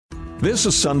This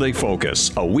is Sunday Focus,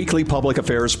 a weekly public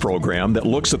affairs program that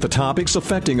looks at the topics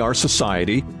affecting our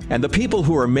society and the people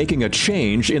who are making a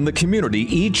change in the community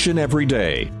each and every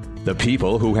day. The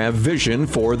people who have vision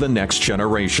for the next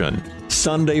generation.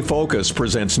 Sunday Focus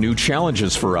presents new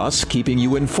challenges for us, keeping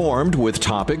you informed with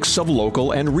topics of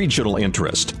local and regional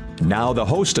interest. Now the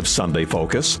host of Sunday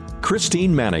Focus,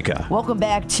 Christine Manica. Welcome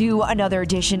back to another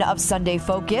edition of Sunday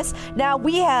Focus. Now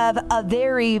we have a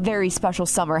very, very special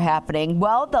summer happening.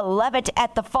 Well, the Levitt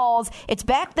at the Falls, it's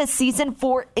back this season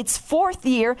for its fourth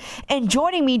year. And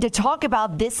joining me to talk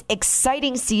about this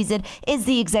exciting season is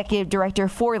the executive director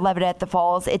for Levitt at the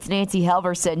Falls. It's Nancy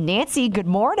Halverson. Nancy, good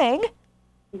morning.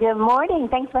 Good morning.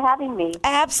 Thanks for having me.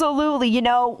 Absolutely. You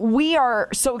know, we are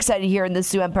so excited here in the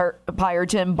Sioux Empire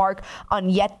to embark on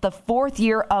yet the fourth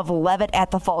year of Levitt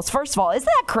at the Falls. First of all, isn't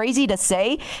that crazy to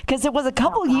say? Because it was a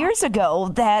couple years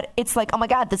ago that it's like, oh my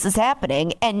God, this is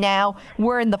happening. And now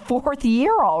we're in the fourth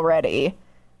year already.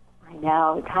 I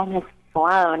know. Time has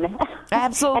flown.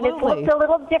 Absolutely. And it's looked a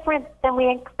little different than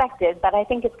we expected, but I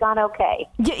think it's gone okay.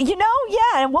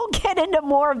 And we'll get into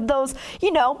more of those,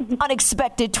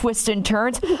 unexpected twists and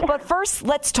turns. But first,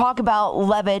 let's talk about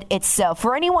Levitt itself.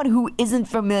 For anyone who isn't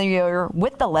familiar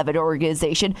with the Levitt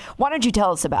organization, why don't you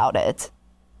tell us about it?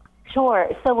 Sure.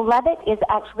 So Levitt is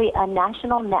actually a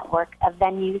national network of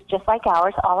venues just like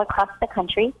ours all across the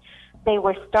country. They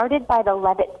were started by the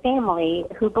Levitt family,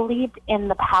 who believed in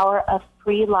the power of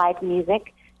free live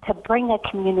music to bring a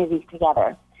community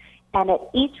together. And at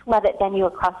each Levitt venue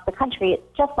across the country,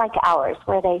 it's just like ours,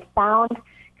 where they found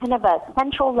kind of a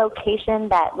central location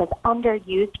that was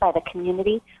underused by the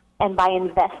community. And by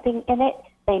investing in it,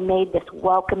 they made this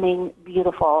welcoming,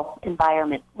 beautiful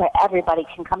environment where everybody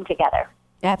can come together.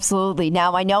 Absolutely.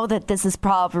 Now, I know that this is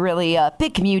probably really a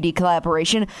big community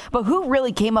collaboration, but who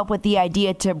really came up with the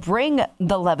idea to bring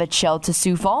the Levitt Show to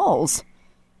Sioux Falls?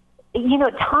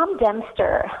 Tom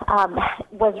Dempster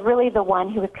was really the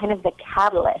one who was kind of the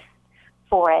catalyst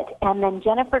for it. And then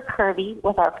Jennifer Kirby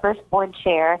was our first board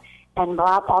chair and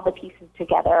brought all the pieces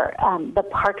together. The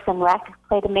Parks and Rec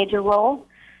played a major role.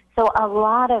 So a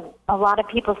lot of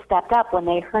people stepped up when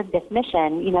they heard this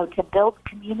mission, to build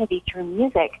community through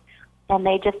music. And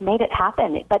they just made it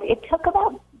happen. But it took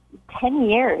about 10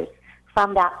 years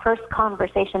from that first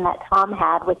conversation that Tom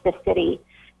had with the city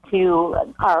to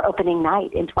our opening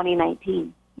night in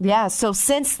 2019. Yeah, so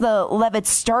since the Levitt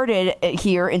started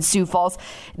here in Sioux Falls,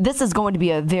 this is going to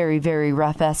be a very, very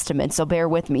rough estimate, so bear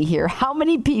with me here. How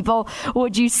many people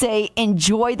would you say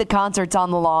enjoy the concerts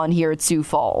on the lawn here at Sioux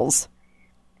Falls?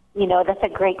 That's a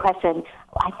great question.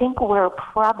 I think we're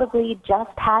probably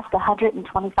just past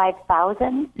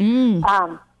 125,000.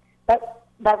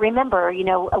 But remember,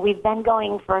 we've been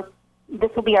going this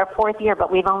will be our fourth year,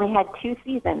 but we've only had 2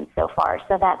 seasons so far.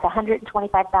 So that's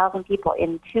 125,000 people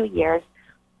in 2 years.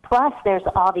 Plus, there's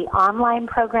all the online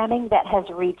programming that has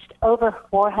reached over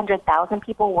 400,000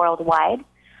 people worldwide.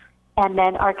 And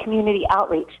then our community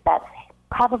outreach that's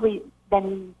probably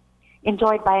been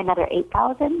enjoyed by another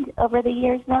 8,000 over the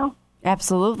years now.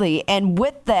 Absolutely. And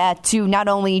with that, too, not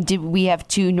only did we have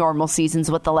 2 normal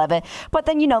seasons with the Levitt, but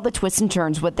then, the twists and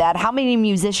turns with that. How many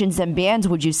musicians and bands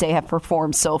would you say have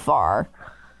performed so far?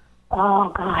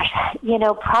 Oh, gosh.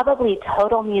 Probably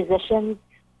total musicians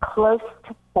close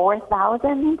to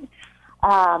 4,000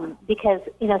 because,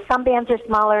 some bands are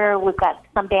smaller. We've got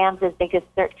some bands as big as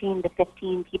 13 to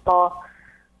 15 people.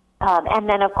 And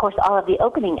then, of course, all of the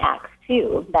opening acts,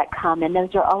 too, that come. And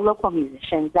those are all local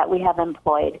musicians that we have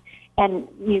employed and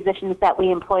musicians that we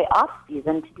employ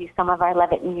off-season to do some of our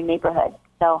Levitt in your neighborhood.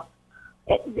 So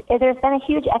there's been a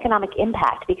huge economic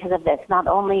impact because of this, not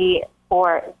only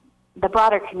for the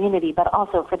broader community, but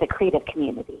also for the creative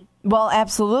community. Well,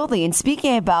 absolutely. And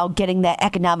speaking about getting that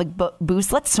economic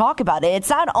boost, let's talk about it. It's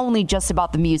not only just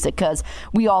about the music, because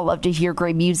we all love to hear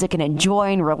great music and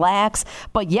enjoy and relax.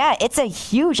 But yeah, it's a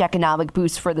huge economic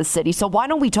boost for the city. So why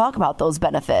don't we talk about those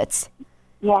benefits?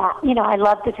 Yeah, I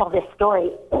love to tell this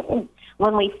story.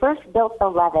 When we first built the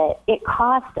Levitt, it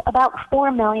cost about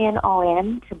 $4 million all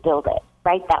in to build it,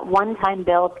 right? That one-time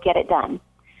build to get it done.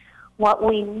 What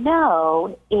we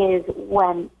know is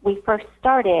when we first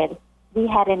started, we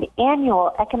had an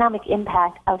annual economic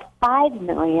impact of $5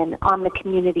 million on the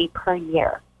community per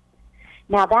year.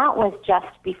 Now, that was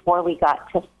just before we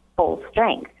got to full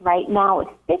strength. Right now, with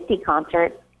 50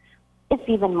 concerts, it's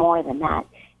even more than that.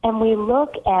 And we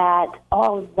look at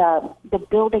all the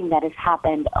building that has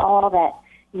happened, all that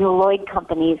Lloyd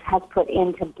Companies has put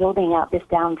into building out this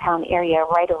downtown area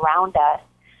right around us.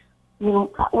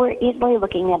 we're easily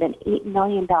looking at an $8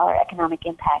 million economic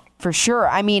impact. For sure.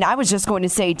 I mean, I was just going to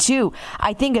say, too,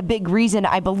 I think a big reason,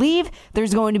 I believe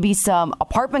there's going to be some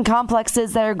apartment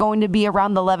complexes that are going to be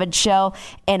around the Levitt Shell.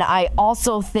 And I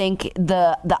also think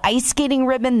the ice skating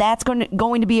ribbon, that's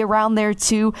going to be around there,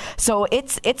 too. So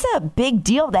it's a big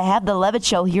deal to have the Levitt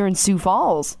Shell here in Sioux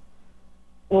Falls.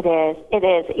 It is. It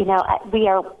is. You know, we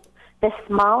are the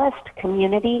smallest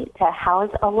community to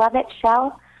house a Levitt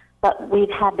Shell, but we've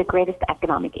had the greatest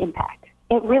economic impact.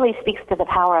 It really speaks to the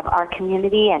power of our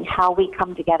community and how we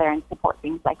come together and support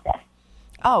things like this.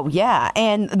 Oh, yeah.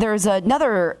 And there's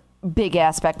another big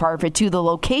aspect part of it, too, the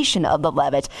location of the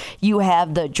Levitt. You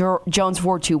have the Jones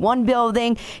 421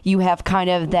 building. You have kind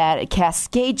of that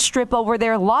Cascade Strip over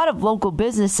there. A lot of local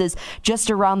businesses just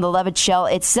around the Levitt Shell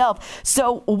itself.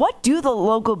 So what do the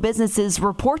local businesses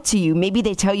report to you? Maybe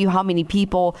they tell you how many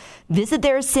people visit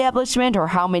their establishment or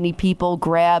how many people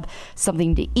grab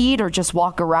something to eat or just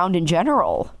walk around in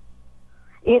general.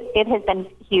 It has been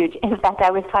huge. In fact,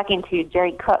 I was talking to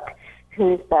Jerry Cook,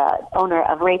 who's the owner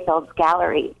of Rayfield's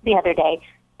Gallery, the other day,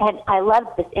 and I loved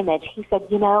this image. He said,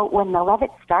 you know, when the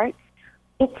Levitt starts,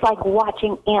 it's like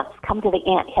watching ants come to the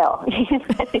ant hill.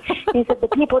 He said the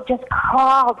people just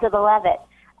crawl to the Levitt.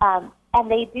 And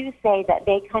they do say that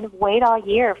they kind of wait all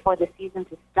year for the season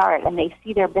to start, and they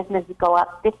see their business go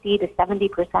up 50 to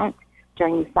 70%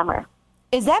 during the summer.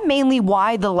 Is that mainly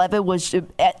why the Levitt was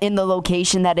in the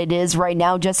location that it is right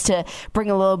now, just to bring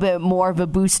a little bit more of a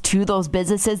boost to those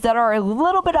businesses that are a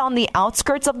little bit on the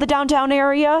outskirts of the downtown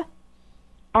area?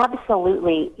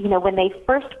 Absolutely. You know, when they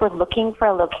first were looking for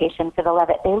a location for the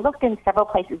Levitt, they looked in several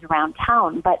places around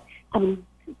town, but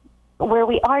where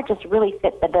we are just really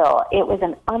fit the bill. It was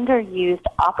an underused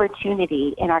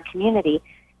opportunity in our community,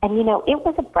 and, you know, it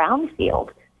was a brownfield.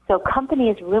 So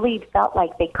companies really felt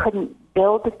like they couldn't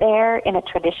build there in a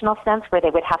traditional sense where they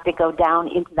would have to go down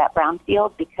into that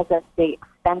brownfield because of the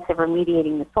expense of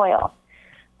remediating the soil.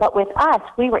 But with us,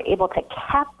 we were able to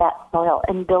cap that soil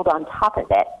and build on top of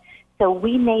it. So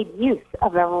we made use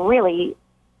of a really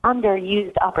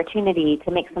underused opportunity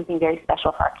to make something very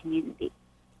special for our community.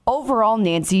 Overall,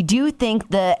 Nancy, do you think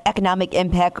the economic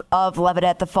impact of Levitt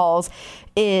at the Falls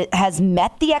has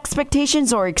met the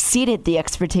expectations or exceeded the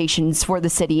expectations for the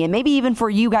city and maybe even for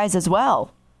you guys as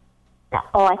well?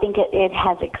 Oh, I think it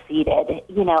has exceeded,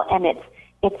 you know, and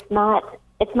it's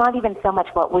not even so much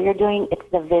what we're doing, it's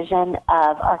the vision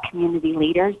of our community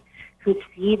leaders who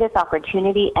see this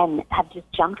opportunity and have just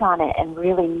jumped on it and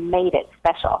really made it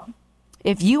special.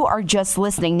 If you are just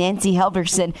listening, Nancy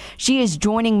Helverson, she is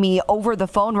joining me over the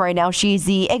phone right now. She's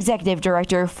the executive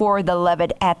director for the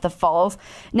Levitt at the Falls.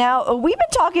 Now, we've been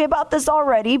talking about this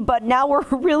already, but now we're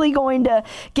really going to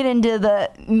get into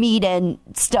the meat and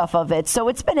stuff of it. So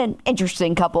it's been an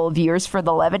interesting couple of years for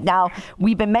the Levitt. Now,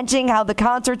 we've been mentioning how the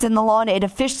concerts in the lawn, it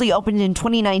officially opened in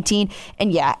 2019.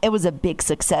 And yeah, it was a big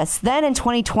success. Then in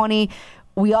 2020,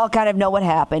 we all kind of know what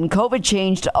happened. COVID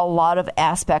changed a lot of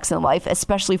aspects in life,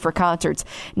 especially for concerts.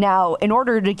 Now, in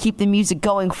order to keep the music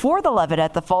going for the Levitt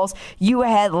at the Falls, you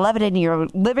had Levitt in your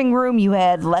living room, you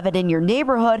had Levitt in your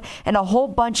neighborhood, and a whole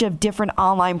bunch of different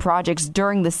online projects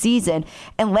during the season.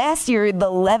 And last year, the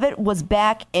Levitt was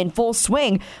back in full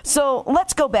swing. So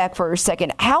let's go back for a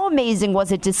second. How amazing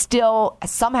was it to still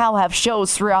somehow have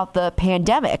shows throughout the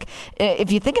pandemic?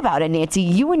 If you think about it, Nancy,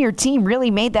 you and your team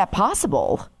really made that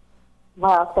possible.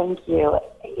 Well, thank you.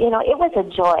 You know, it was a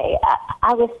joy.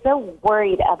 I was so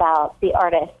worried about the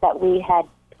artists that we had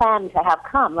planned to have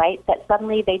come, right, that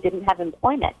suddenly they didn't have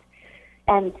employment.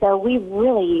 And so we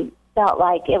really felt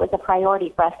like it was a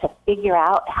priority for us to figure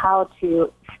out how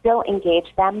to still engage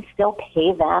them, still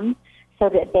pay them so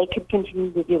that they could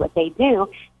continue to do what they do,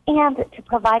 and to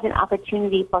provide an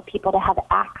opportunity for people to have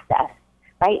access,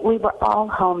 right? We were all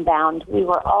homebound. We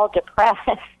were all depressed.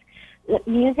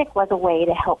 Music was a way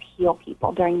to help heal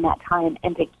people during that time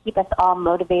and to keep us all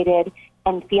motivated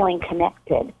and feeling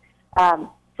connected.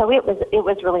 So it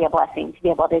was really a blessing to be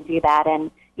able to do that.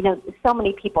 And, you know, so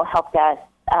many people helped us.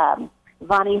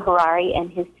 Vani Harari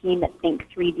and his team at Think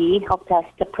 3D helped us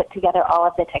to put together all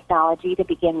of the technology to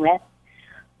begin with.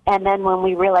 And then when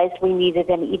we realized we needed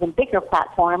an even bigger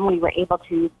platform, we were able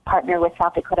to partner with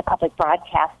South Dakota Public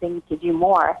Broadcasting to do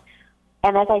more.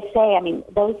 And as I say, I mean,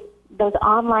 those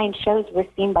online shows were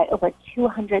seen by over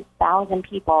 200,000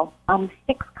 people on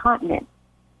 6 continents.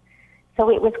 So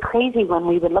it was crazy when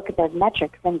we would look at those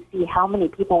metrics and see how many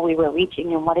people we were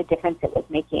reaching and what a difference it was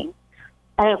making.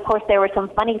 And, of course, there were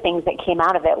some funny things that came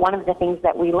out of it. One of the things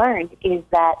that we learned is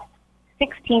that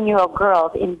 16-year-old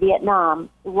girls in Vietnam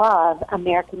love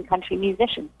American country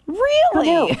musicians.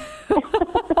 Really?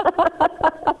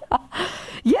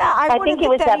 Yeah, I think it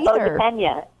was that Bo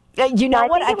DePena. You know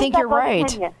what? I think you're right.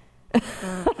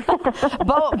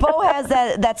 Bo has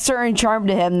that certain charm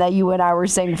to him that you and I were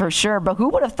saying for sure. But who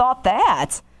would have thought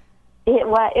that? It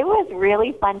was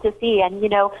really fun to see. And,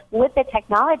 with the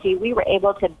technology, we were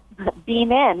able to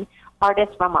beam in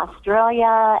artists from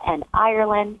Australia and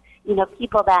Ireland,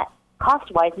 people that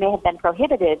cost-wise may have been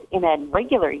prohibited in a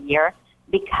regular year.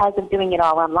 Because of doing it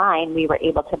all online, we were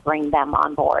able to bring them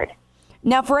on board.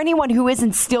 Now, for anyone who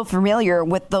isn't still familiar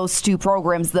with those two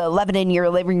programs, the Levitt in Your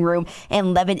Living Room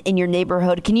and Levitt in Your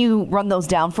Neighborhood, can you run those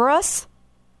down for us?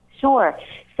 Sure.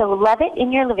 So Levitt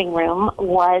in Your Living Room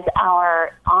was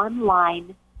our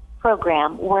online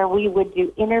program where we would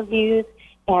do interviews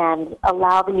and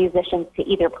allow the musicians to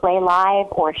either play live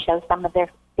or show some of their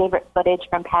favorite footage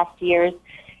from past years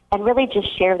and really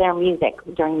just share their music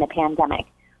during the pandemic.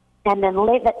 And then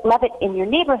Levitt in Your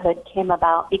Neighborhood came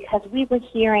about because we were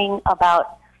hearing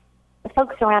about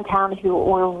folks around town who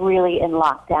were really in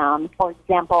lockdown. For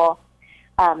example,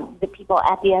 the people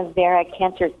at the Avera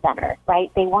Cancer Center,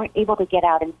 right? They weren't able to get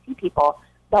out and see people.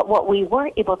 But what we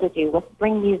were able to do was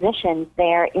bring musicians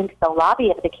there into the lobby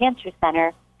of the Cancer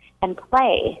Center and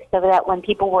play so that when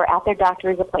people were at their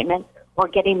doctor's appointments or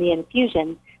getting the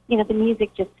infusion, the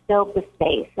music just filled the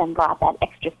space and brought that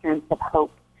extra sense of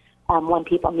hope when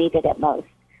people needed it most.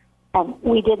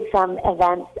 We did some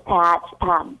events at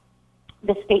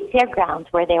the state fairgrounds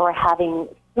where they were having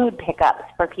food pickups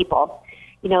for people.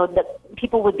 The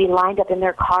people would be lined up in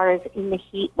their cars in the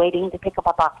heat waiting to pick up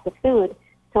a box of food.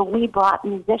 So we brought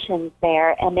musicians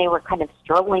there, and they were kind of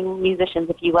strolling musicians,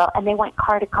 if you will, and they went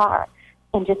car to car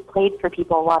and just played for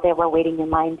people while they were waiting in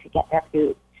line to get their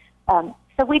food.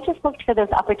 So we just looked for those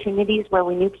opportunities where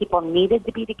we knew people needed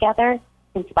to be together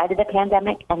in spite of the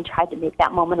pandemic and tried to make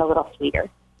that moment a little sweeter.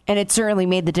 And it certainly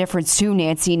made the difference too,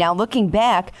 Nancy. Now, looking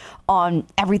back on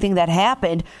everything that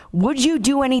happened, would you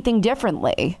do anything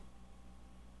differently?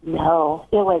 No,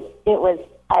 it was.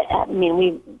 I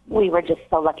mean, we were just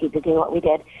so lucky to do what we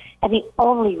did. And the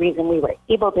only reason we were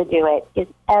able to do it is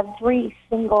every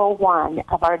single one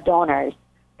of our donors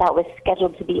that was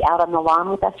scheduled to be out on the lawn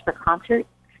with us for concerts,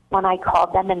 when I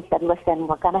called them and said, listen,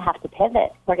 we're going to have to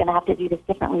pivot. We're going to have to do this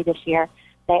differently this year.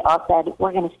 They all said,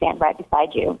 we're going to stand right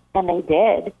beside you. And they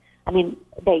did. I mean,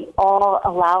 they all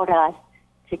allowed us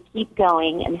to keep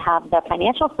going and have the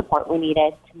financial support we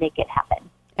needed to make it happen.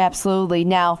 Absolutely.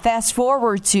 Now, fast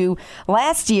forward to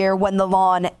last year when the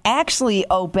lawn actually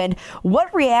opened.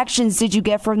 What reactions did you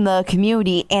get from the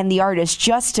community and the artists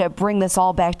just to bring this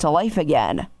all back to life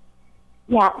again?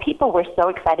 Yeah, people were so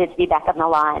excited to be back on the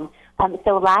lawn.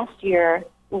 So last year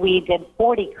we did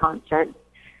 40 concerts.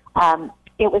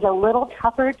 It was a little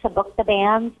tougher to book the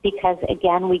bands because,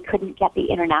 again, we couldn't get the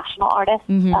international artists.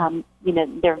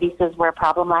 Mm-hmm. Their visas were a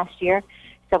problem last year.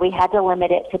 So we had to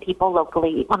limit it to people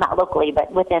locally, well, not locally,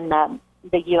 but within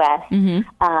the U.S.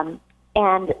 Mm-hmm.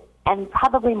 And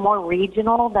probably more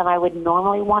regional than I would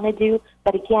normally want to do.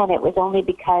 But again, it was only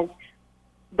because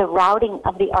the routing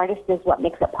of the artists is what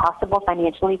makes it possible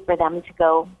financially for them to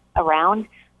go around.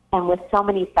 And with so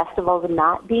many festivals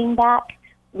not being back,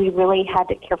 we really had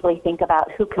to carefully think about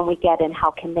who can we get and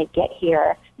how can they get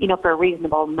here, for a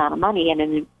reasonable amount of money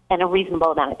and a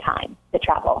reasonable amount of time to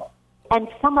travel. And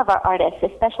some of our artists,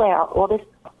 especially our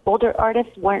older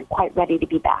artists, weren't quite ready to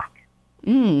be back.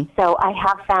 So I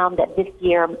have found that this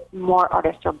year more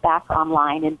artists are back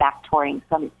online and back touring,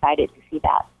 so I'm excited to see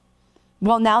that.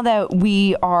 Well, now that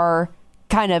we are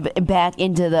kind of back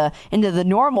into the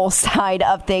normal side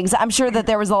of things, I'm sure that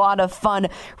there was a lot of fun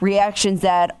reactions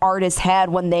that artists had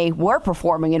when they were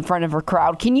performing in front of a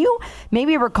crowd. Can you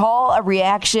maybe recall a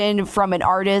reaction from an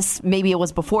artist, maybe it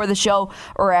was before the show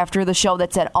or after the show,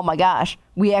 that said, oh my gosh,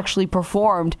 we actually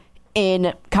performed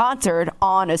in concert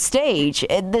on a stage.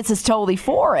 This is totally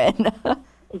foreign.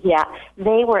 Yeah,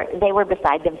 they were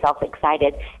beside themselves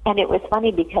excited. And it was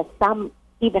funny because some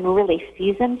even really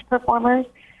seasoned performers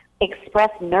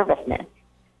expressed nervousness.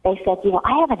 They said,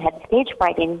 I haven't had stage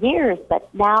fright in years,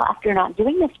 but now after not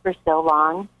doing this for so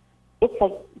long, it's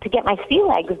like to get my sea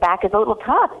legs back is a little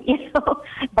tough,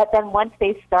 But then once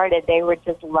they started, they were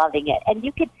just loving it. And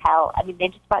you could tell, they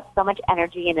just brought so much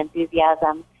energy and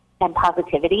enthusiasm and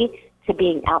positivity to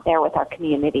being out there with our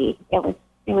community. It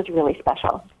was really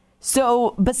special.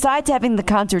 So besides having the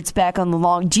concerts back on the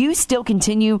lawn, do you still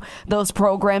continue those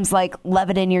programs like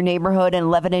Levitt in Your Neighborhood and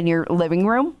Levitt in Your Living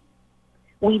Room?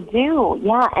 We do,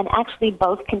 yeah, and actually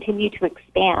both continue to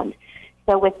expand.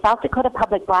 So with South Dakota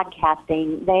Public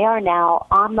Broadcasting, they are now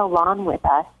on the lawn with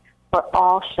us for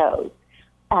all shows.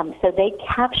 So they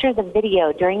capture the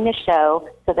video during the show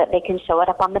so that they can show it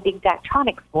up on the big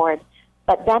Daktronics board,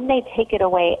 but then they take it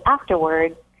away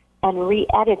afterwards and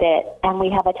re-edit it, and we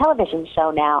have a television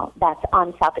show now that's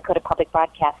on South Dakota Public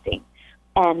Broadcasting.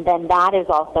 And then that is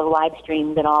also live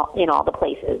streamed in all the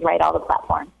places, right, all the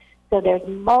platforms. So there's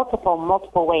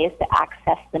multiple ways to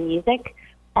access the music,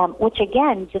 which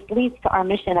again just leads to our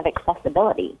mission of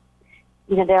accessibility.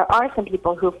 You know, there are some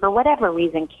people who, for whatever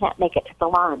reason, can't make it to the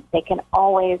launch. They can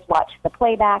always watch the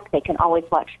playback. They can always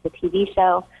watch the TV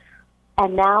show.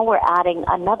 And now we're adding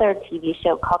another TV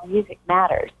show called Music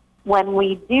Matters. When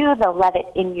we do the Levitt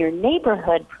in Your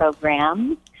Neighborhood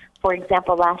program, for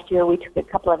example, last year we took a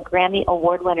couple of Grammy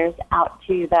Award winners out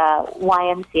to the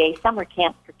YMCA summer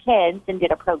camp for kids and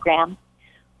did a program.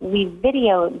 We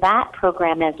video that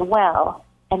program as well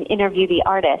and interview the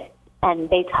artists, and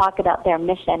they talk about their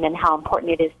mission and how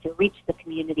important it is to reach the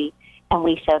community, and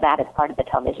we show that as part of the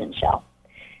television show.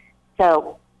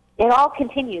 So it all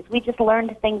continues. We just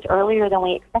learned things earlier than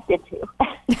we expected to.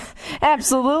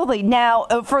 Absolutely. Now,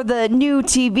 for the new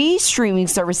TV streaming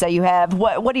service that you have,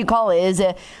 what do you call it? Is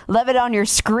it Levitt on your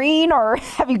screen, or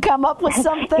have you come up with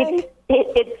something?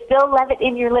 It's still Levitt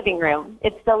in your living room.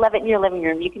 It's still Levitt in your living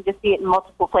room. You can just see it in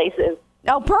multiple places.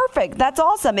 Oh, perfect. That's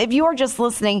awesome. If you are just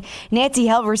listening, Nancy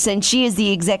Helverson, she is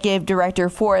the executive director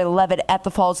for Levitt at the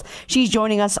Falls. She's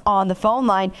joining us on the phone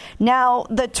line. Now,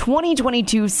 the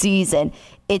 2022 season,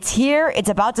 it's here. It's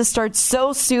about to start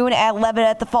so soon at Levitt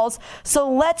at the Falls. So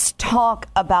let's talk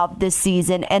about this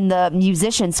season and the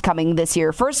musicians coming this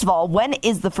year. First of all, when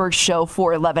is the first show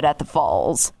for Levitt at the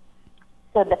Falls?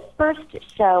 So the first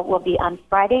show will be on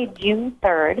Friday, June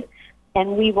 3rd.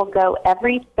 And we will go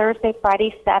every Thursday,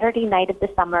 Friday, Saturday night of the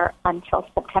summer until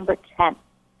September 10th.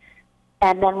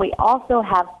 And then we also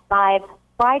have 5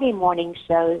 Friday morning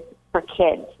shows for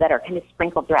kids that are kind of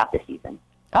sprinkled throughout the season.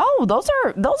 Oh, those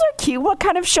are cute. What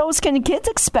kind of shows can kids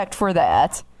expect for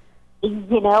that?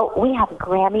 You know, we have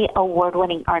Grammy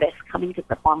award-winning artists coming to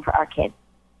perform for our kids.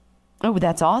 Oh,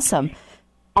 that's awesome.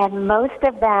 And most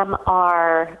of them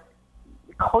are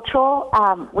cultural.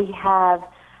 We have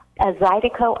a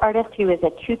Zydeco artist who is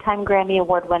a 2-time Grammy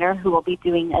Award winner who will be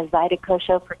doing a Zydeco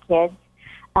show for kids.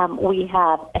 We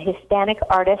have a Hispanic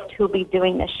artist who will be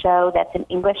doing a show that's in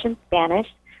English and Spanish.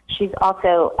 She's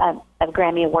also a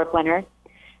Grammy Award winner.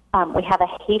 We have a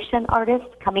Haitian artist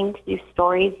coming to do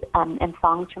stories and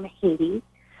songs from Haiti.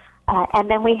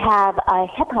 And then we have a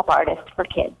hip-hop artist for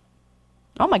kids.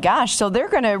 Oh, my gosh. So they're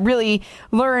going to really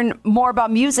learn more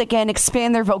about music and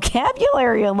expand their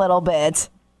vocabulary a little bit.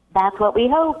 That's what we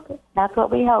hope. That's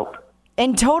what we hope.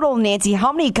 In total, Nancy,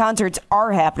 how many concerts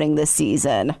are happening this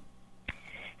season?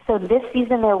 So this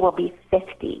season there will be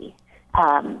 50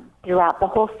 throughout the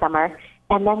whole summer.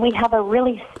 And then we have a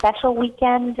really special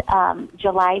weekend,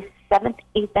 July 7th,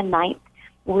 8th, and 9th.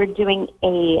 We're doing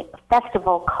a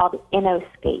festival called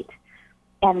InnoSkate.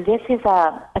 And this is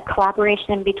a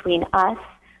collaboration between us,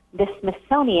 the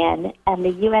Smithsonian, and the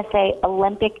USA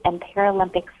Olympic and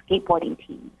Paralympic skateboarding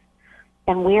teams.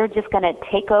 And we're just going to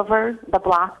take over the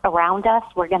block around us.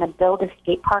 We're going to build a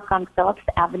skate park on Phillips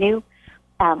Avenue.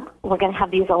 We're going to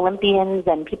have these Olympians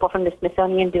and people from the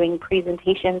Smithsonian doing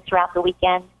presentations throughout the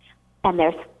weekend. And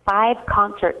there's 5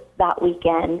 concerts that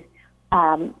weekend.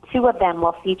 2 of them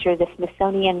will feature the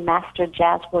Smithsonian Master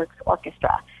Jazz Works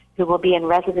Orchestra, who will be in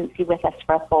residency with us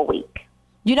for a full week.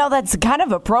 You know, that's kind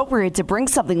of appropriate to bring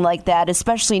something like that,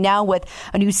 especially now with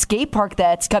a new skate park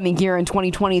that's coming here in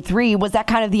 2023. Was that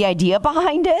kind of the idea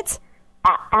behind it?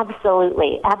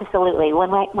 Absolutely, absolutely. When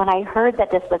I heard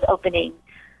that this was opening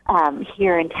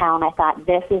here in town, I thought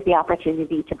this is the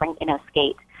opportunity to bring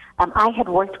InnoSkate. I had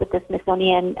worked with the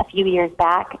Smithsonian a few years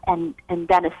back and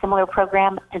done a similar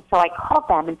program, and so I called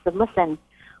them and said, listen,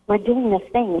 we're doing this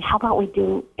thing. How about we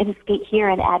do InnoSkate here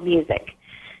and add music?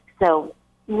 So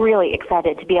really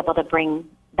excited to be able to bring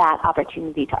that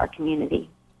opportunity to our community.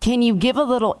 Can you give a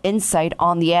little insight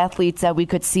on the athletes that we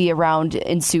could see around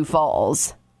in Sioux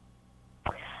Falls?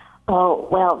 Oh,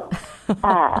 well,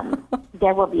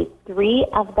 there will be 3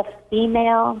 of the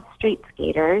female street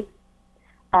skaters,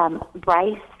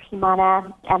 Bryce,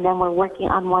 Himana, and then we're working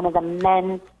on one of the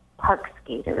men's park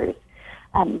skaters.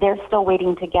 They're still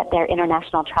waiting to get their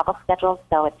international travel schedules,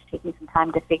 so it's taking some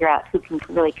time to figure out who can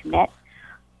really commit.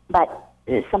 But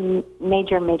some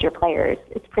major players.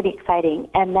 It's pretty exciting.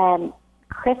 And then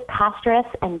Chris Pastoris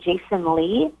and Jason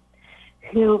Lee,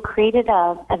 who created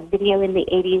a video in the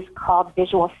 80s called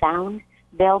Visual Sound.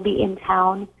 They'll be in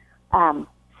town.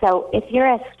 So if you're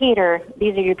a skater,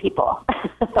 these are your people.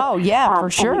 Oh, yeah, for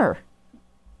sure.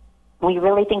 We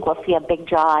really think we'll see a big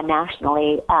draw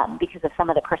nationally because of some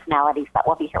of the personalities that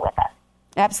will be here with us.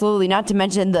 Absolutely, not to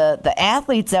mention the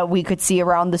athletes that we could see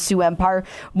around the Sioux Empire.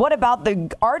 What about the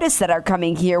artists that are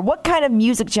coming here? What kind of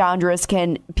music genres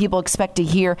can people expect to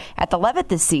hear at the Levitt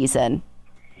this season?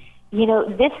 You know,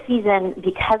 this season,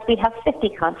 because we have 50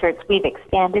 concerts, we've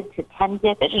expanded to 10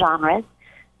 different genres.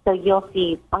 So you'll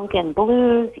see funk and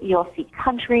blues, you'll see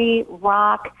country,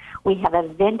 rock. We have a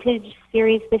vintage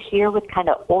series this year with kind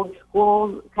of old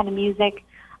school kind of music.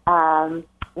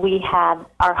 We have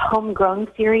our homegrown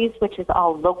series, which is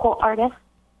all local artists.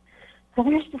 So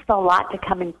there's just a lot to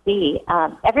come and see.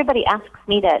 Everybody asks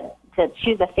me to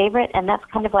choose a favorite, and that's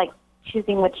kind of like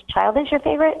choosing which child is your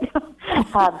favorite.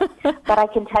 But I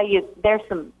can tell you there's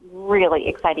some really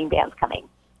exciting bands coming.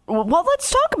 Well, let's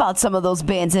talk about some of those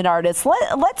bands and artists.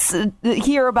 Let's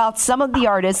hear about some of the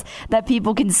artists that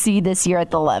people can see this year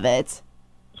at the Levitt.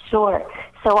 Sure.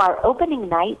 So our opening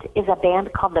night is a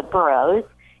band called the Burros,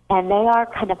 and they are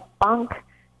kind of funk,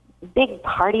 big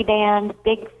party band,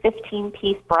 big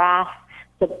 15-piece brass.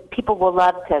 So people will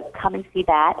love to come and see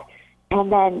that.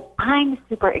 And then I'm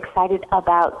super excited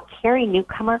about Carrie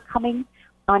Newcomer coming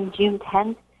on June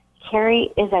 10th.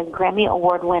 Carrie is a Grammy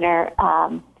Award winner,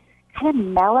 kind of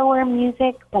mellower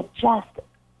music, but just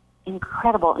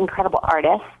incredible, incredible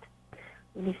artist.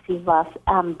 Let me see who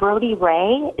else. Brody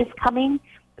Ray is coming.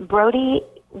 Brody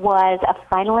was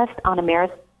a finalist on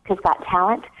America's Got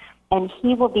Talent, and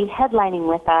he will be headlining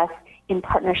with us in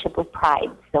partnership with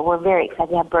Pride. So we're very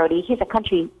excited to have Brody. He's a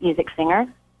country music singer.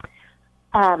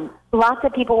 Lots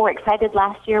of people were excited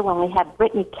last year when we had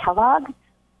Brittany Kellogg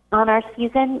on our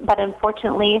season, but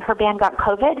unfortunately her band got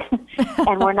COVID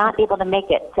and we're not able to make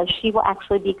it. So she will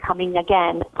actually be coming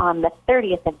again on the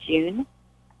 30th of June.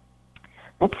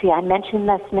 Let's see, I mentioned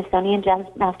the Smithsonian Jazz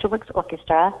Masterworks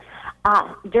Orchestra.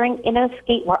 During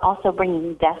InnoSkate, we're also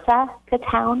bringing Dessa to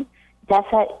town.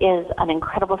 Dessa is an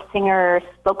incredible singer,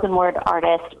 spoken word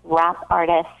artist, rap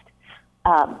artist,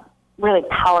 really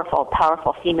powerful,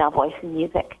 powerful female voice in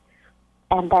music.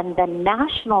 And then the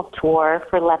national tour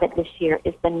for Levitt this year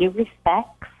is the New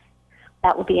Respects.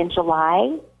 That will be in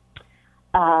July.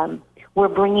 We're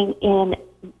bringing in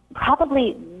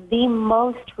probably the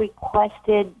most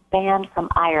requested band from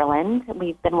Ireland.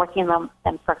 We've been working on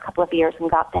them for a couple of years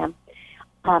and got them.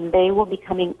 They will be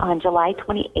coming on July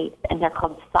 28th, and they're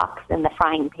called Socks in the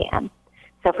Frying Pan.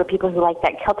 So for people who like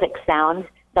that Celtic sound,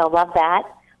 they'll love that.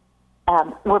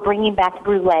 We're bringing back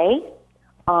Brûlée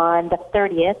on the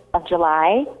 30th of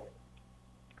July.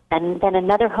 And then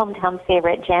another hometown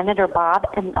favorite, Janitor Bob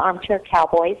and the Armchair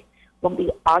Cowboys, will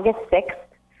be August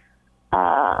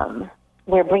 6th.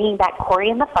 We're bringing back Corey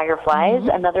and the Fireflies,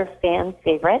 another fan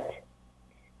favorite.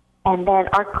 And then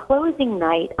our closing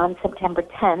night on September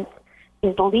 10th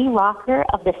is Lee Rocker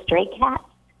of the Stray Cats.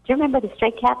 Do you remember the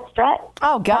Stray Cats strut?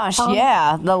 Oh, gosh,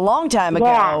 yeah, the long time ago.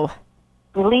 Yeah.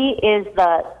 Lee is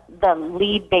the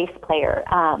lead bass player,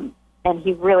 and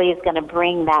he really is going to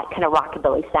bring that kind of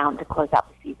rockabilly sound to close out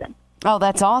the season. Oh,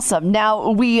 that's awesome. Now,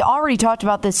 we already talked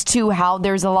about this, too, how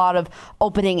there's a lot of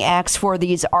opening acts for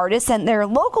these artists, and they're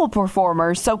local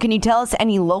performers. So can you tell us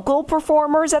any local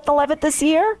performers at the Levitt this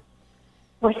year?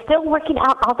 We're still working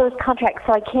out all those contracts,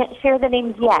 so I can't share the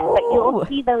names yet, but you'll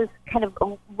see those kind of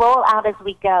roll out as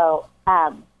we go.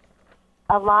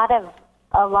 A lot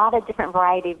of different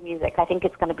variety of music. I think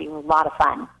it's going to be a lot of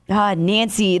fun.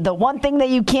 Nancy, the one thing that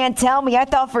you can't tell me, I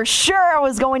thought for sure I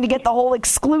was going to get the whole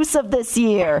exclusive this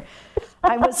year.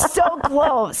 I was so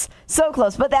close,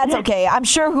 but that's okay. I'm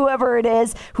sure whoever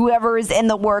is in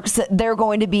the works, they're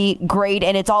going to be great,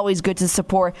 and it's always good to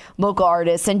support local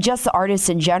artists and just the artists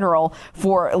in general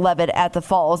for Levitt at the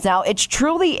Falls. Now, it's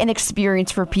truly an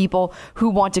experience for people who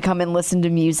want to come and listen to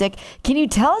music. Can you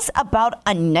tell us about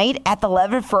a night at the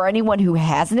Levitt for anyone who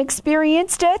hasn't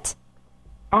experienced it?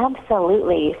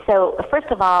 Absolutely. So, first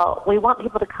of all, we want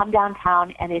people to come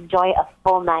downtown and enjoy a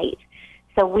full night.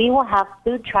 So we will have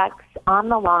food trucks on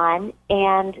the lawn,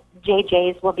 and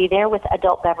JJ's will be there with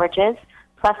adult beverages.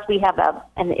 Plus, we have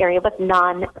an area with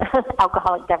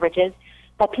non-alcoholic beverages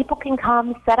that people can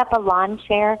come, set up a lawn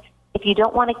chair. If you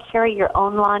don't want to carry your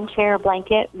own lawn chair or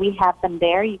blanket, we have them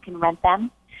there. You can rent them.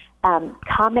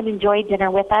 Come and enjoy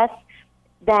dinner with us.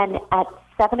 Then at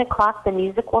 7 o'clock, the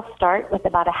music will start with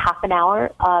about a half an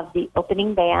hour of the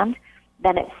opening band.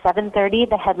 Then at 7:30,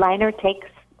 the headliner takes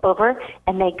over,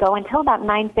 and they go until about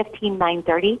 9:15,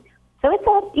 9:30. So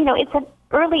it's an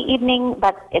early evening,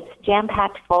 but it's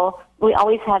jam-packed full. We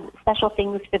always have special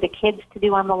things for the kids to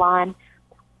do on the lawn.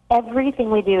 Everything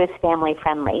we do is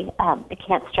family-friendly. I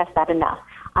can't stress that enough.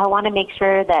 I want to make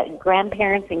sure that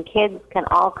grandparents and kids can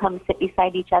all come sit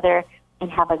beside each other and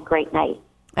have a great night.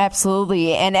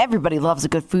 Absolutely. And everybody loves a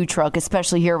good food truck,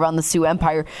 especially here around the Sioux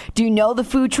Empire. Do you know the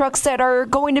food trucks that are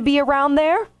going to be around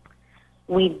there?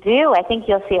 We do. I think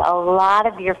you'll see a lot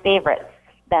of your favorites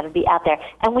that'll be out there.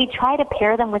 And we try to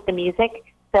pair them with the music.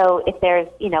 So if there's,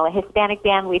 a Hispanic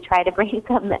band, we try to bring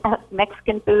some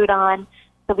Mexican food on.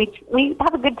 So we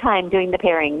have a good time doing the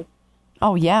pairings.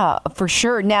 Oh, yeah, for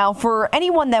sure. Now, for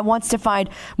anyone that wants to find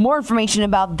more information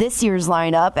about this year's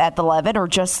lineup at the Levitt or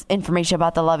just information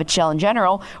about the Levitt Shell in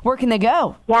general, where can they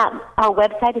go? Yeah, our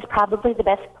website is probably the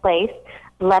best place,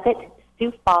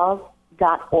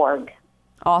 LevittSiouxFalls.org.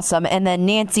 Awesome. And then,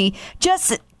 Nancy,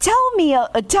 just tell me a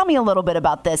little bit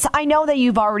about this. I know that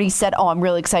you've already said, I'm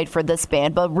really excited for this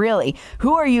band, but really,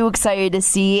 who are you excited to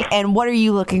see, and what are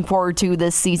you looking forward to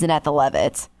this season at the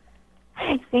Levitt?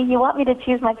 See, you want me to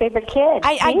choose my favorite kid.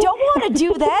 I don't want to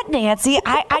do that, Nancy.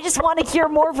 I just want to hear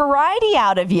more variety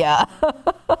out of you.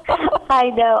 I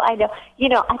know.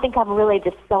 I think I'm really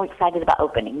just so excited about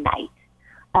opening night.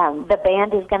 The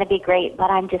band is going to be great, but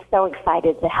I'm just so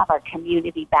excited to have our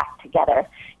community back together.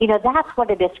 That's what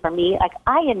it is for me. Like,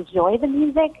 I enjoy the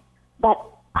music, but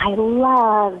I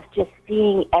love just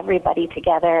seeing everybody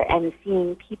together and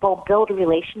seeing people build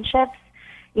relationships.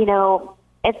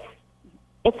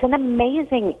 It's an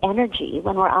amazing energy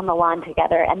when we're on the lawn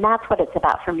together, and that's what it's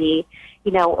about for me.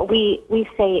 We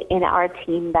say in our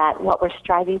team that what we're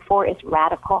striving for is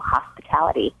radical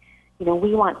hospitality.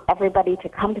 We want everybody to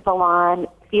come to the lawn,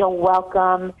 feel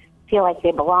welcome, feel like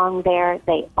they belong there,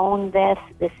 they own this.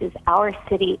 This is our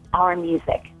city, our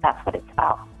music. That's what it's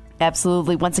about.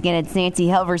 Absolutely. Once again, it's Nancy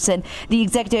Helverson, the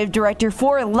executive director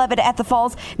for Levitt at the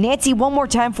Falls. Nancy, one more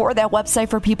time for that website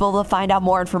for people to find out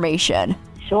more information.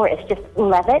 Sure. It's just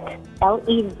Levitt,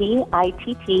 Levitt,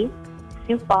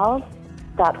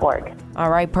 SiouxFalls.org. All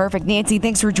right. Perfect. Nancy,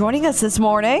 thanks for joining us this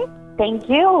morning. Thank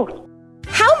you.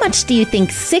 How much do you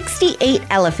think 68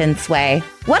 elephants weigh?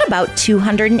 What about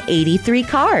 283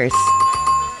 cars?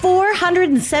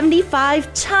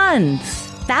 475 tons.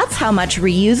 That's how much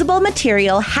reusable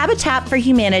material Habitat for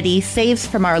Humanity saves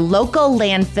from our local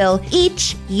landfill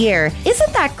each year.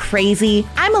 Isn't that crazy?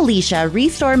 I'm Alicia,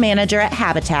 Restore Manager at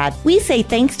Habitat. We say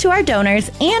thanks to our donors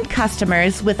and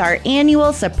customers with our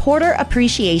annual Supporter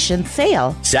Appreciation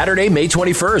Sale. Saturday, May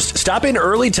 21st. Stop in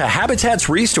early to Habitat's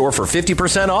Restore for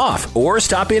 50% off, or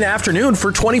stop in afternoon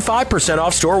for 25%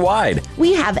 off store-wide.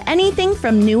 We have anything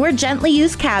from newer gently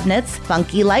used cabinets,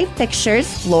 funky light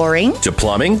fixtures, flooring, to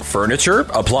plumbing, furniture,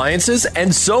 appliances,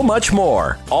 and so much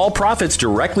more. All profits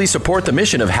directly support the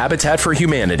mission of Habitat for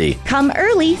Humanity. Come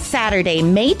early Saturday,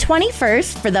 May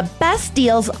 21st for the best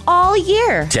deals all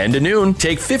year. 10 to noon,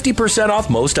 take 50% off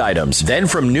most items. Then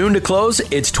from noon to close,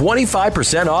 it's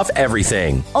 25% off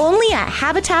everything. Only at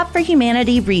Habitat for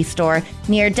Humanity Restore,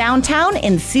 near downtown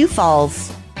in Sioux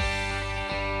Falls.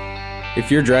 If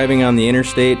you're driving on the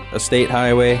interstate, a state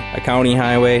highway, a county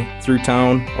highway, through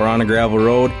town, or on a gravel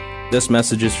road, this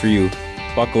message is for you.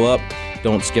 Buckle up,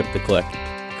 don't skip the click.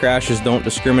 Crashes don't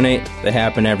discriminate, they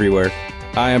happen everywhere.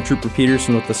 Hi, I'm Trooper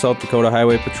Peterson with the South Dakota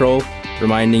Highway Patrol,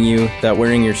 reminding you that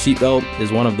wearing your seatbelt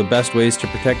is one of the best ways to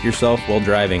protect yourself while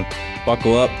driving.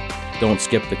 Buckle up, don't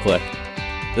skip the click.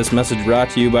 This message brought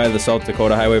to you by the South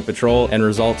Dakota Highway Patrol and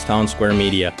Results Town Square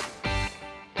Media.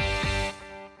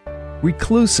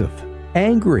 Reclusive,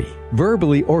 angry,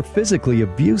 verbally or physically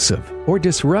abusive, or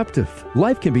disruptive.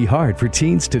 Life can be hard for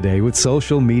teens today with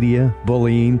social media,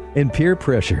 bullying, and peer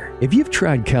pressure. If you've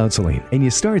tried counseling and you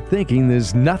start thinking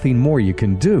there's nothing more you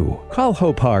can do, call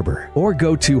Hope Harbor or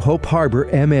go to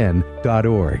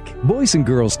hopeharbormn.org. Boys and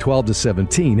girls 12 to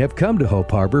 17 have come to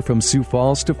Hope Harbor from Sioux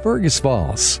Falls to Fergus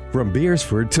Falls, from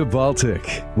Beersford to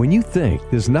Baltic. When you think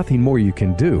there's nothing more you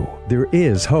can do, there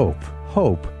is hope.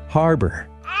 Hope Harbor.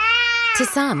 To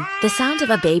some, the sound of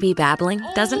a baby babbling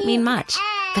doesn't mean much,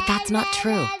 but that's not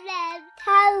true.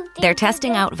 They're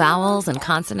testing out vowels and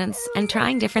consonants and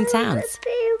trying different sounds.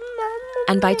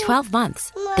 And by 12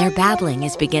 months, their babbling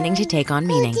is beginning to take on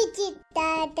meaning,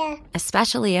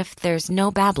 especially if there's no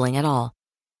babbling at all.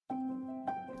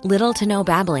 Little to no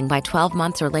babbling by 12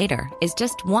 months or later is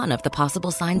just one of the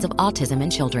possible signs of autism in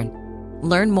children.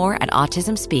 Learn more at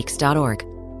autismspeaks.org.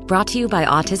 Brought to you by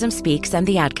Autism Speaks and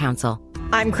the Ad Council.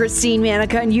 I'm Christine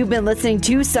Manica, and you've been listening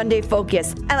to Sunday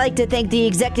Focus. I'd like to thank the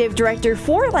executive director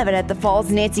for Levitt at the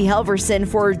Falls, Nancy Helverson,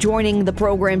 for joining the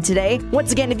program today.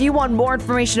 Once again, if you want more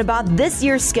information about this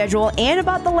year's schedule and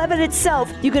about the Levitt itself,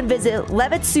 you can visit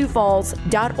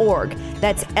LevittSiouxFalls.org.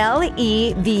 That's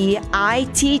LEVITT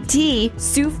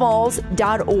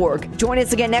SiouxFalls.org. Join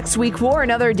us again next week for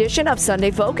another edition of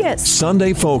Sunday Focus.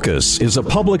 Sunday Focus is a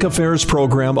public affairs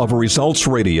program of Results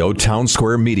Radio Town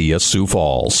Square Media, Sioux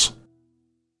Falls.